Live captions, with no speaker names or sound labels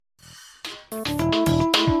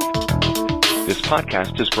This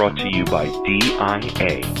podcast is brought to you by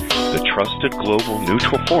DIA, the trusted global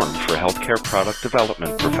neutral forum for healthcare product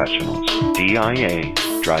development professionals. DIA,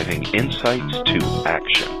 driving insights to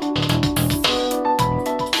action.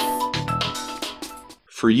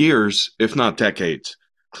 For years, if not decades,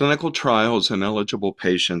 clinical trials and eligible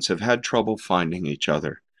patients have had trouble finding each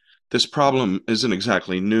other. This problem isn't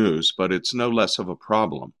exactly news, but it's no less of a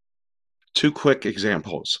problem. Two quick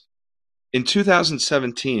examples. In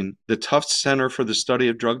 2017, the Tufts Center for the Study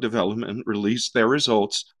of Drug Development released their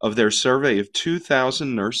results of their survey of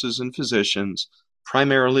 2,000 nurses and physicians,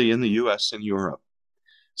 primarily in the US and Europe.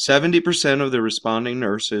 70% of the responding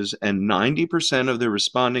nurses and 90% of the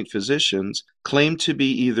responding physicians claimed to be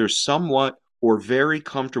either somewhat or very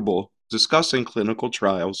comfortable discussing clinical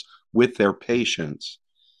trials with their patients,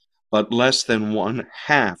 but less than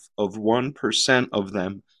 0.5% of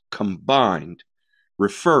them combined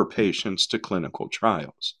refer patients to clinical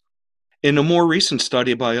trials. In a more recent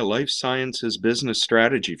study by a life sciences business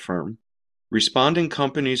strategy firm, responding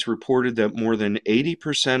companies reported that more than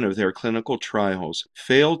 80% of their clinical trials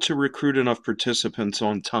failed to recruit enough participants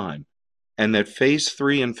on time, and that Phase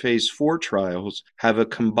 3 and Phase 4 trials have a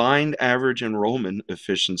combined average enrollment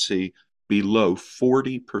efficiency below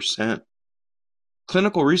 40%.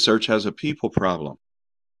 Clinical research has a people problem.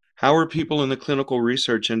 How are people in the clinical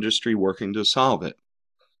research industry working to solve it?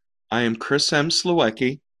 I am Chris M.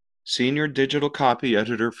 Slawecki, Senior Digital Copy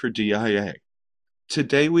Editor for DIA.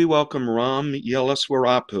 Today we welcome Ram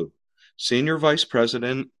Yelaswarapu, Senior Vice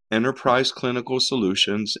President, Enterprise Clinical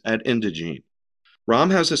Solutions at Indegene.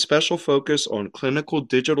 Ram has a special focus on clinical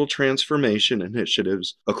digital transformation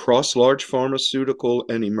initiatives across large pharmaceutical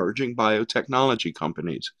and emerging biotechnology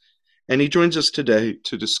companies, and he joins us today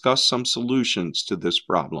to discuss some solutions to this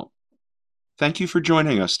problem. Thank you for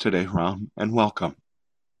joining us today, Ram, and welcome.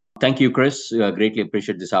 Thank you, Chris. Greatly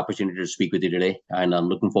appreciate this opportunity to speak with you today, and I'm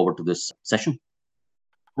looking forward to this session.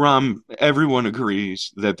 Ram, everyone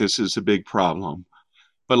agrees that this is a big problem,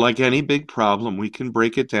 but like any big problem, we can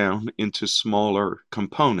break it down into smaller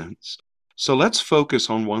components. So let's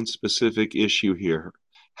focus on one specific issue here,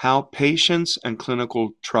 how patients and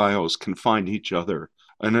clinical trials can find each other.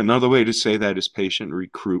 And another way to say that is patient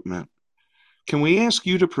recruitment. Can we ask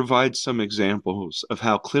you to provide some examples of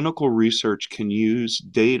how clinical research can use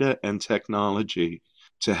data and technology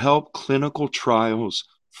to help clinical trials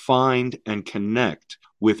find and connect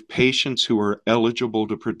with patients who are eligible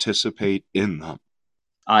to participate in them?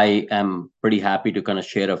 I am pretty happy to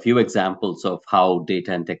share a few examples of how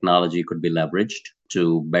data and technology could be leveraged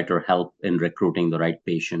to better help in recruiting the right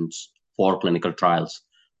patients for clinical trials.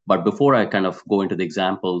 But before I go into the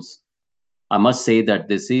examples, I must say that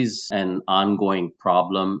this is an ongoing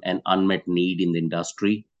problem and unmet need in the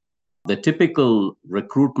industry. The typical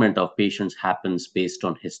recruitment of patients happens based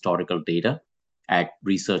on historical data at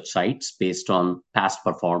research sites based on past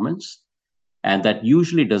performance. And that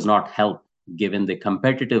usually does not help given the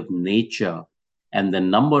competitive nature and the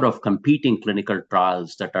number of competing clinical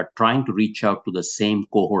trials that are trying to reach out to the same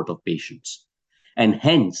cohort of patients. And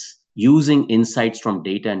hence, using insights from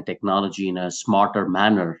data and technology in a smarter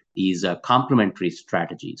manner is a complementary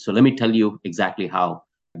strategy. So let me tell you exactly how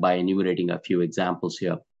by enumerating a few examples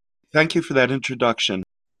here. Thank you for that introduction.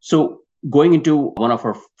 So going into one of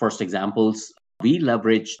our first examples, we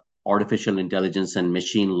leveraged artificial intelligence and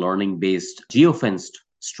machine learning-based geofenced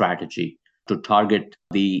strategy to target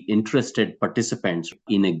the interested participants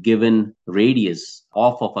in a given radius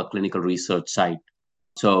off of a clinical research site.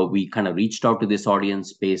 So we reached out to this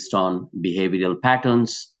audience based on behavioral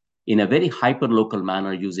patterns in a very hyper-local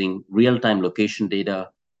manner using real-time location data,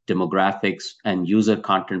 demographics, and user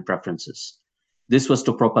content preferences. This was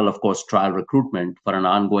to propel, of course, trial recruitment for an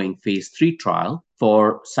ongoing Phase 3 trial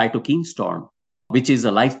for cytokine storm, which is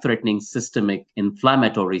a life-threatening systemic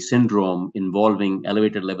inflammatory syndrome involving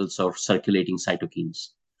elevated levels of circulating cytokines.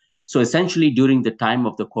 So essentially, during the time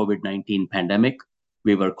of the COVID-19 pandemic,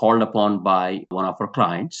 we were called upon by one of our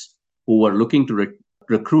clients who were looking to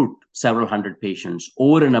recruit several hundred patients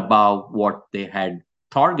over and above what they had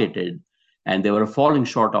targeted, and they were falling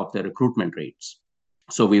short of their recruitment rates.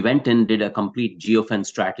 So we went and did a complete geofence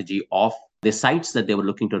strategy of the sites that they were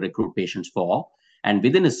looking to recruit patients for. And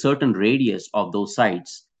within a certain radius of those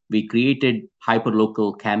sites, we created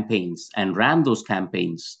hyperlocal campaigns and ran those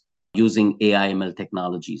campaigns using AI/ML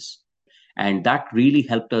technologies. And that really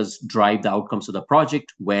helped us drive the outcomes of the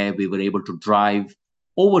project, where we were able to drive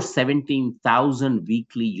over 17,000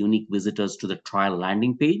 weekly unique visitors to the trial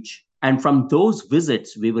landing page. And from those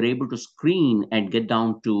visits, we were able to screen and get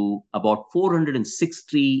down to about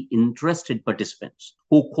 460 interested participants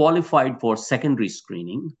who qualified for secondary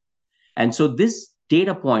screening. And so this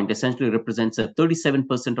data point essentially represents a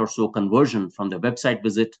 37% or so conversion from the website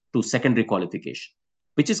visit to secondary qualification,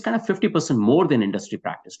 which is kind of 50% more than industry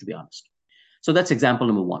practice, to be honest. So that's example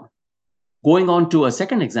number one. Going on to a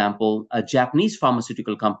second example, a Japanese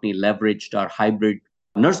pharmaceutical company leveraged our hybrid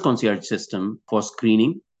nurse concierge system for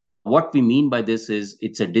screening. What we mean by this is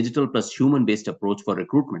it's a digital plus human-based approach for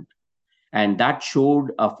recruitment. And that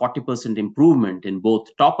showed a 40% improvement in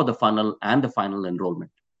both top of the funnel and the final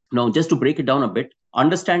enrollment. Now, just to break it down a bit,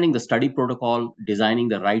 understanding the study protocol, designing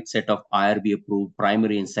the right set of IRB-approved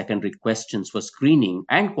primary and secondary questions for screening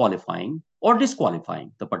and qualifying or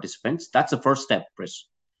disqualifying the participants, that's the first step, Chris.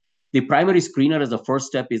 The primary screener as the first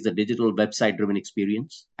step is the digital website-driven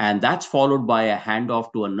experience, and that's followed by a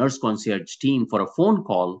handoff to a nurse concierge team for a phone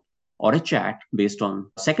call or a chat based on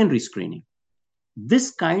secondary screening.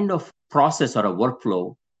 This kind of process or a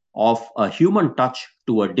workflow of a human touch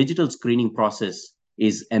to a digital screening process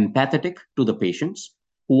is empathetic to the patients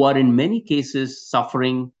who are in many cases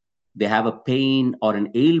suffering, they have a pain or an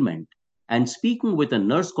ailment, and speaking with a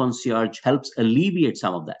nurse concierge helps alleviate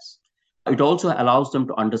some of this. It also allows them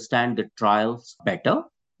to understand the trials better,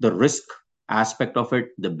 the risk aspect of it,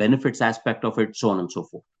 the benefits aspect of it, so on and so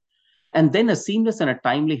forth. And then a seamless and a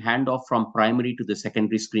timely handoff from primary to the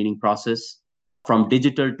secondary screening process, from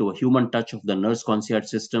digital to a human touch of the nurse concierge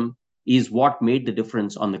system, is what made the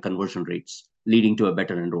difference on the conversion rates, leading to a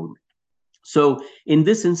better enrollment. So in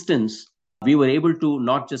this instance, we were able to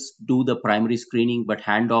not just do the primary screening, but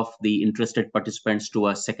hand off the interested participants to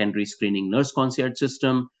a secondary screening nurse concierge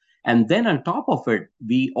system. And then on top of it,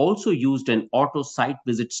 we also used an auto site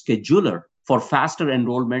visit scheduler for faster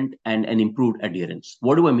enrollment and an improved adherence.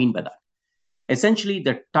 What do I mean by that? Essentially,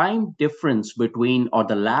 the time difference between or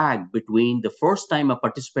the lag between the first time a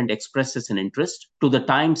participant expresses an interest to the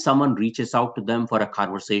time someone reaches out to them for a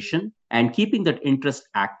conversation and keeping that interest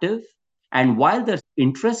active. And while they're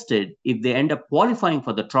interested, if they end up qualifying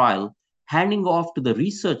for the trial, handing off to the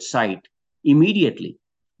research site immediately.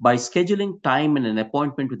 By scheduling time and an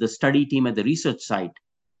appointment with the study team at the research site,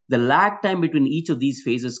 the lag time between each of these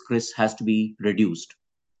phases, Chris, has to be reduced.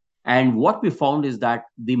 And what we found is that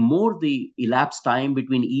the more the elapsed time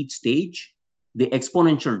between each stage, the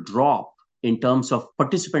exponential drop in terms of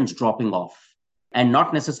participants dropping off and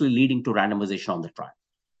not necessarily leading to randomization on the trial.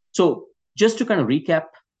 So just to kind of recap,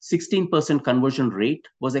 16% conversion rate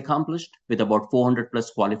was accomplished with about 400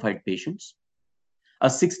 plus qualified patients. A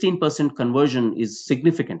 16% conversion is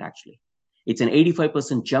significant, actually. It's an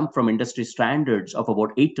 85% jump from industry standards of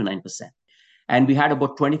about 8 to 9%. And we had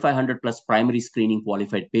about 2,500 plus primary screening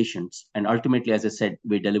qualified patients. And ultimately, as I said,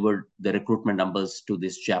 we delivered the recruitment numbers to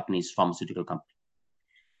this Japanese pharmaceutical company.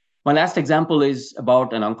 My last example is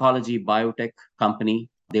about an oncology biotech company.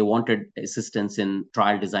 They wanted assistance in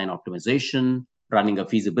trial design optimization, running a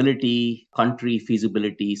feasibility, country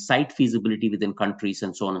feasibility, site feasibility within countries,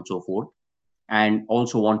 and so on and so forth. And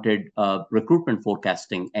also wanted a recruitment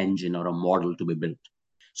forecasting engine or a model to be built.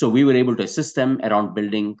 So we were able to assist them around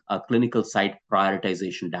building a clinical site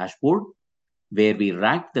prioritization dashboard, where we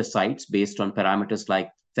ranked the sites based on parameters like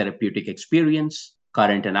therapeutic experience,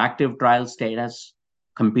 current and active trial status,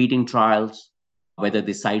 competing trials, whether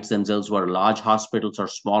the sites themselves were large hospitals or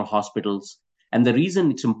small hospitals. And the reason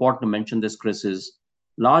it's important to mention this, Chris, is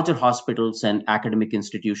larger hospitals and academic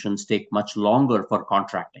institutions take much longer for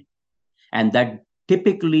contracting. And that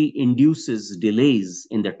typically induces delays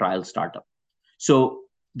in the trial startup. So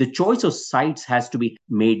the choice of sites has to be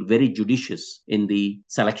made very judicious in the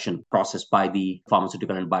selection process by the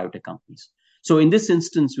pharmaceutical and biotech companies. So in this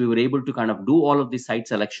instance, we were able to kind of do all of the site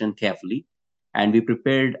selection carefully. And we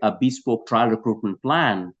prepared a bespoke trial recruitment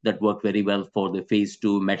plan that worked very well for the phase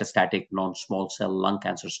 2 metastatic non-small cell lung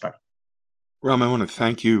cancer study. Ram, I want to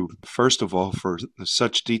thank you, first of all, for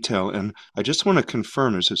such detail. And I just want to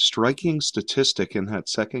confirm, there's a striking statistic in that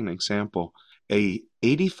second example, a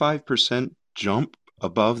 85% jump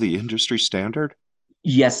above the industry standard?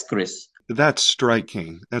 Yes, Chris. That's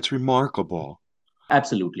striking. That's remarkable.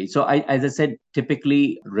 Absolutely. So as I said,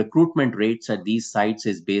 typically recruitment rates at these sites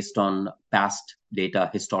is based on past data,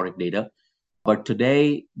 historic data. But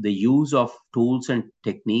today, the use of tools and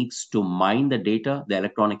techniques to mine the data, the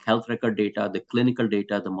electronic health record data, the clinical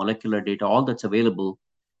data, the molecular data, all that's available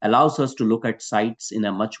allows us to look at sites in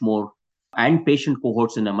a much more, and patient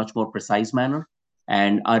cohorts in a much more precise manner.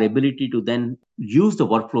 And our ability to then use the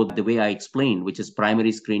workflow the way I explained, which is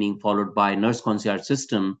primary screening followed by nurse concierge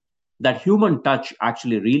system, that human touch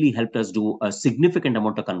actually really helped us do a significant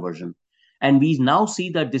amount of conversion. And we now see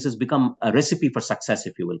that this has become a recipe for success,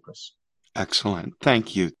 if you will, Chris. Excellent.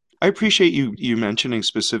 Thank you. I appreciate you mentioning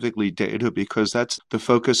specifically data because that's the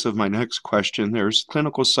focus of my next question. There's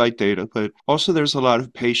clinical site data, but also there's a lot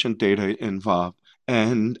of patient data involved.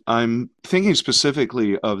 And I'm thinking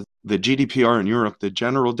specifically of the GDPR in Europe, the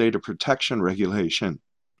General Data Protection Regulation.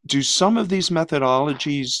 Do some of these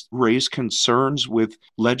methodologies raise concerns with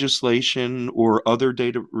legislation or other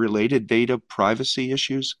related data privacy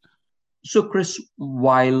issues? So, Chris,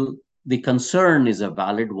 while the concern is a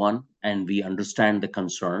valid one and we understand the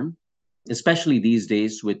concern, especially these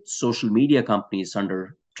days with social media companies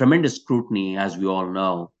under tremendous scrutiny, as we all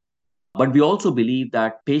know, but we also believe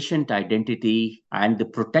that patient identity and the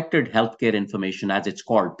protected healthcare information, as it's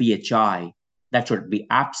called, PHI, that should be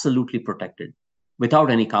absolutely protected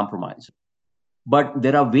without any compromise. But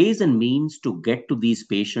there are ways and means to get to these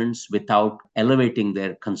patients without elevating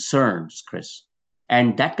their concerns, Chris.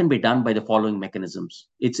 And that can be done by the following mechanisms.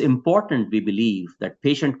 It's important, we believe, that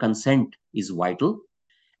patient consent is vital,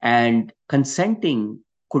 and consenting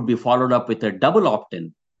could be followed up with a double opt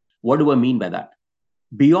in. What do I mean by that?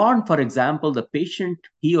 Beyond, for example, the patient,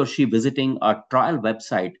 he or she visiting a trial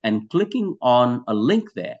website and clicking on a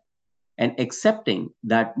link there and accepting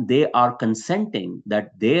that they are consenting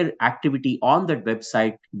that their activity on that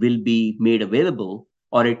website will be made available,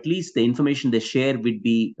 or at least the information they share would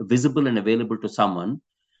be visible and available to someone.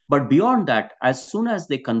 But beyond that, as soon as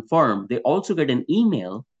they confirm, they also get an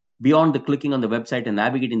email. Beyond the clicking on the website and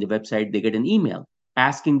navigating the website, they get an email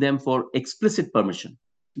asking them for explicit permission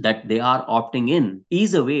that they are opting in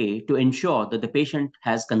is a way to ensure that the patient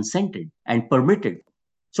has consented and permitted.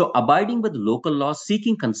 So, abiding with local laws,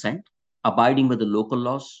 seeking consent, abiding with the local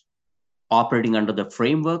laws, operating under the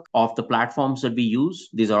framework of the platforms that we use,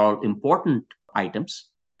 these are all important items.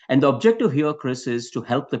 And the objective here, Chris, is to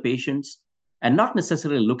help the patients and not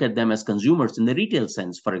necessarily look at them as consumers in the retail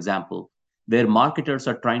sense, for example, where marketers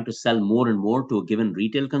are trying to sell more and more to a given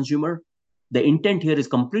retail consumer. The intent here is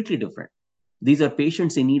completely different. These are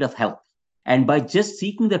patients in need of help. And by just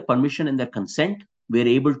seeking their permission and their consent, we're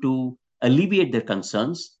able to alleviate their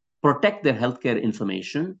concerns, protect their healthcare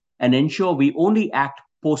information, and ensure we only act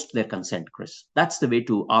post their consent, Chris. That's the way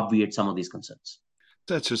to obviate some of these concerns.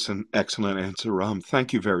 That's just an excellent answer, Ram.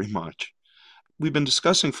 Thank you very much. We've been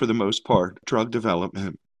discussing, for the most part, drug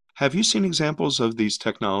development. Have you seen examples of these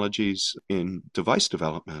technologies in device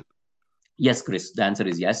development? Yes, Chris, the answer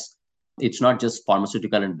is yes. It's not just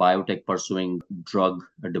pharmaceutical and biotech pursuing drug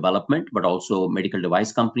development, but also medical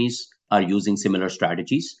device companies are using similar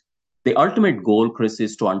strategies. The ultimate goal, Chris,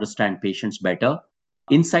 is to understand patients better,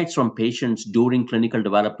 insights from patients during clinical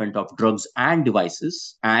development of drugs and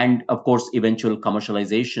devices, and of course, eventual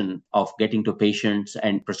commercialization of getting to patients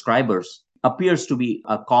and prescribers appears to be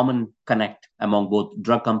a common connect among both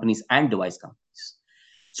drug companies and device companies.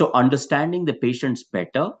 So understanding the patients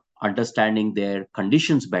better, understanding their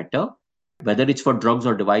conditions better, whether it's for drugs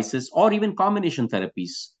or devices or even combination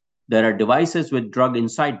therapies. There are devices with drug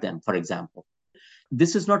inside them, for example.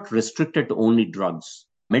 This is not restricted to only drugs.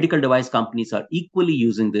 Medical device companies are equally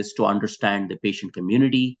using this to understand the patient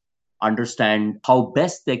community, understand how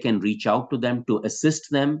best they can reach out to them to assist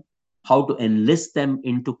them, how to enlist them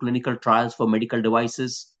into clinical trials for medical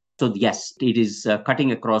devices. So yes, it is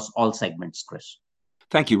cutting across all segments, Chris.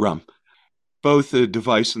 Thank you, Ram. Both the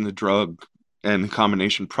device and the drug and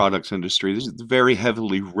combination products industry, this is very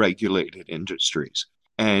heavily regulated industries.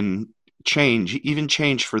 And change, even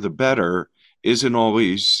change for the better, isn't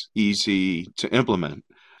always easy to implement.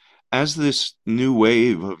 As this new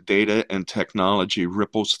wave of data and technology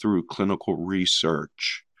ripples through clinical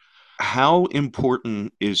research, how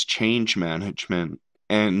important is change management?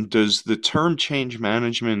 And does the term change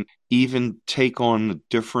management even take on a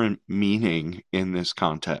different meaning in this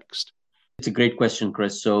context? It's a great question,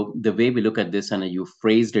 Chris. So the way we look at this, and you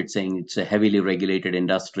phrased it saying it's a heavily regulated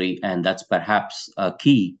industry, and that's perhaps a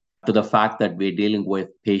key to the fact that we're dealing with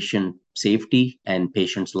patient safety and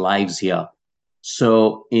patients' lives here.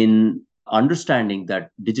 So in understanding that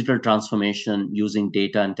digital transformation using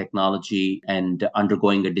data and technology and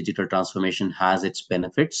undergoing a digital transformation has its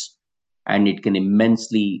benefits, and it can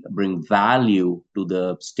immensely bring value to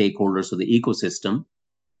the stakeholders of the ecosystem,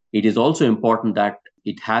 it is also important that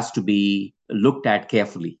it has to be looked at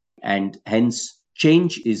carefully. And hence,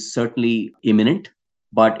 change is certainly imminent,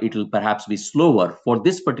 but it will perhaps be slower for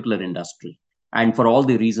this particular industry. And for all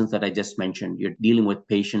the reasons that I just mentioned, you're dealing with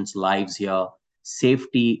patients' lives here.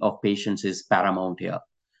 Safety of patients is paramount here.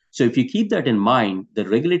 So if you keep that in mind, the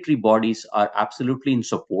regulatory bodies are absolutely in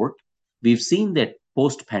support. We've seen that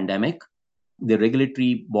post-pandemic, the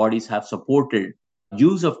regulatory bodies have supported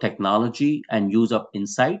use of technology and use of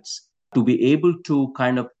insights to be able to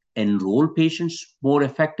kind of enroll patients more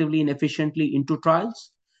effectively and efficiently into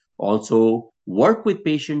trials, also work with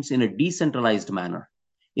patients in a decentralized manner.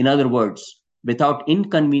 In other words, without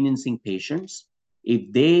inconveniencing patients,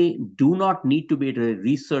 if they do not need to be at a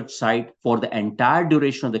research site for the entire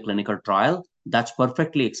duration of the clinical trial, that's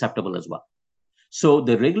perfectly acceptable as well. So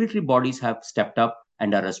the regulatory bodies have stepped up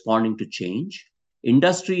and are responding to change.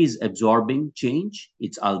 Industry is absorbing change.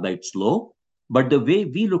 It's albeit slow. But the way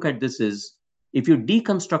we look at this is if you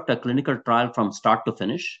deconstruct a clinical trial from start to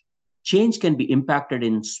finish, change can be impacted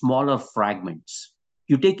in smaller fragments.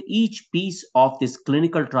 You take each piece of this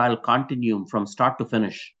clinical trial continuum from start to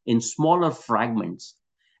finish in smaller fragments,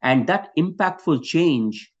 and that impactful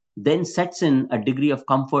change then sets in a degree of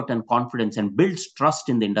comfort and confidence and builds trust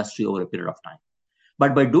in the industry over a period of time.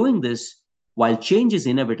 But by doing this, while change is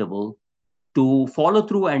inevitable, to follow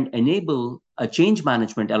through and enable a change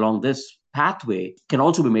management along this pathway can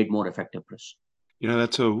also be made more effective, Chris.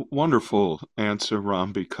 That's a wonderful answer,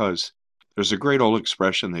 Ram, because there's a great old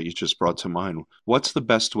expression that you just brought to mind. What's the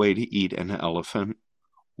best way to eat an elephant?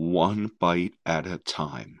 One bite at a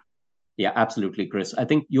time. Yeah, absolutely, Chris. I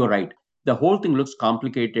think you're right. The whole thing looks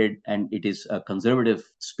complicated and it is a conservative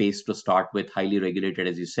space to start with, highly regulated,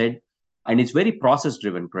 as you said. And it's very process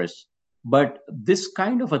driven, Chris. But this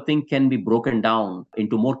kind of a thing can be broken down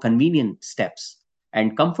into more convenient steps.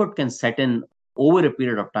 And comfort can set in over a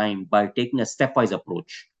period of time by taking a stepwise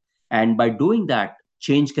approach. And by doing that,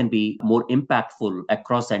 change can be more impactful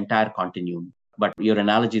across the entire continuum. But your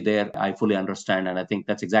analogy there, I fully understand. And I think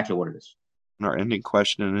that's exactly what it is. Our ending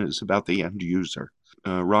question is about the end user.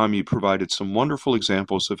 Ram, you provided some wonderful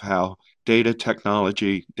examples of how data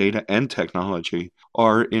and technology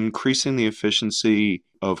are increasing the efficiency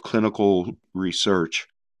of clinical research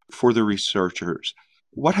for the researchers.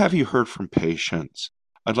 What have you heard from patients?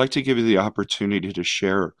 I'd like to give you the opportunity to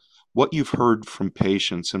share what you've heard from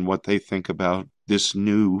patients and what they think about this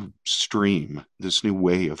new stream, this new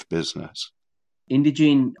way of business.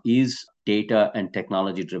 Indegene is data and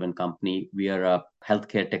technology driven company. We are a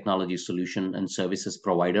healthcare technology solution and services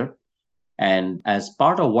provider. And as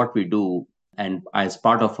part of what we do, and as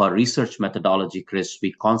part of our research methodology, Chris,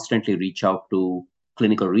 we constantly reach out to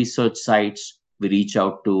clinical research sites. We reach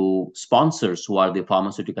out to sponsors who are the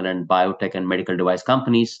pharmaceutical and biotech and medical device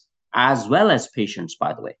companies, as well as patients,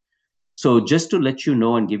 by the way. So just to let you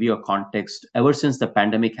know and give you a context, ever since the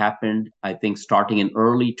pandemic happened, I think starting in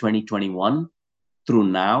early 2021, through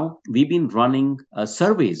now, we've been running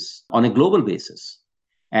surveys on a global basis.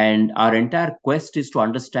 And our entire quest is to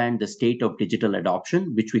understand the state of digital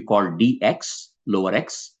adoption, which we call DX, lower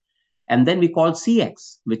X, and then we call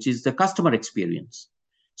CX, which is the customer experience.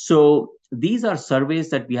 So these are surveys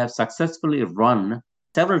that we have successfully run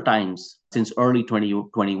several times since early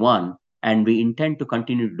 2021, and we intend to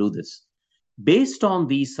continue to do this. Based on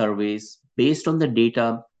these surveys, based on the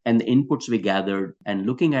data and the inputs we gathered, and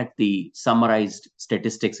looking at the summarized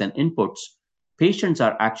statistics and inputs, patients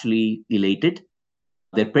are actually elated.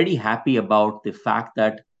 They're pretty happy about the fact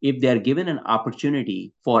that if they're given an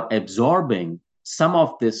opportunity for absorbing some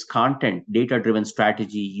of this content, data-driven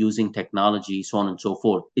strategy using technology, so on and so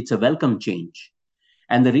forth, it's a welcome change.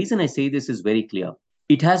 And the reason I say this is very clear.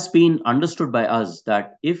 It has been understood by us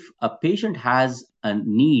that if a patient has a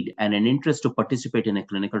need and an interest to participate in a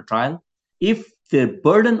clinical trial, if the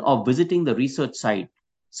burden of visiting the research site,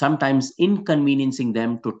 sometimes inconveniencing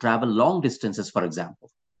them to travel long distances, for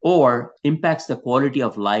example, or impacts the quality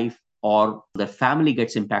of life, or the family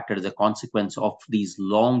gets impacted as a consequence of these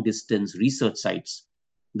long distance research sites,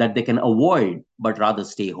 that they can avoid, but rather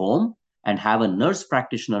stay home and have a nurse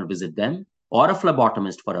practitioner visit them, or a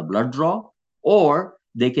phlebotomist for a blood draw, or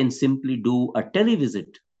they can simply do a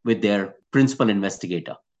televisit with their principal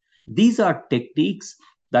investigator. These are techniques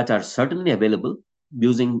that are certainly available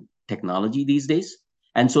using technology these days.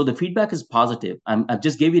 And so the feedback is positive. I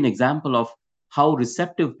just gave you an example of how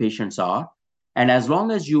receptive patients are. And as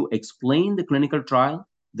long as you explain the clinical trial,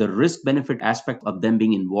 the risk benefit aspect of them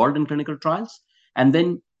being involved in clinical trials, and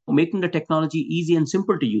then making the technology easy and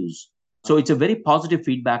simple to use. So it's a very positive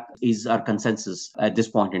feedback is our consensus at this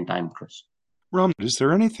point in time, Chris. Ram, is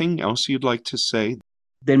there anything else you'd like to say?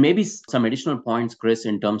 There may be some additional points, Chris,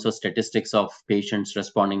 in terms of statistics of patients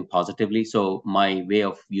responding positively. So my way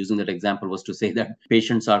of using that example was to say that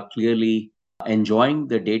patients are clearly enjoying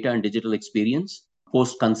the data and digital experience.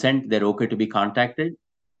 Post consent, they're okay to be contacted,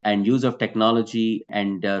 and use of technology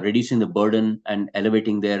and reducing the burden and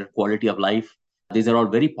elevating their quality of life. These are all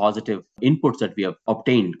very positive inputs that we have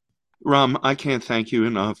obtained. Ram, I can't thank you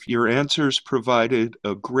enough. Your answers provided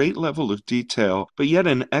a great level of detail, but yet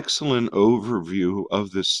an excellent overview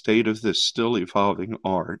of the state of this still evolving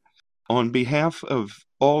art. On behalf of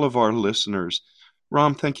all of our listeners,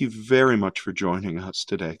 Ram, thank you very much for joining us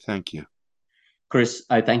today. Thank you. Chris,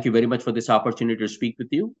 I thank you very much for this opportunity to speak with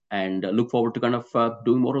you and look forward to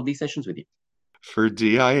doing more of these sessions with you. For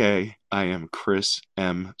DIA, I am Chris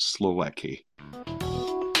M. Slowecki.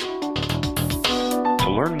 To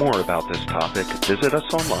learn more about this topic, visit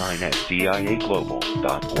us online at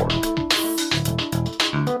diaglobal.org.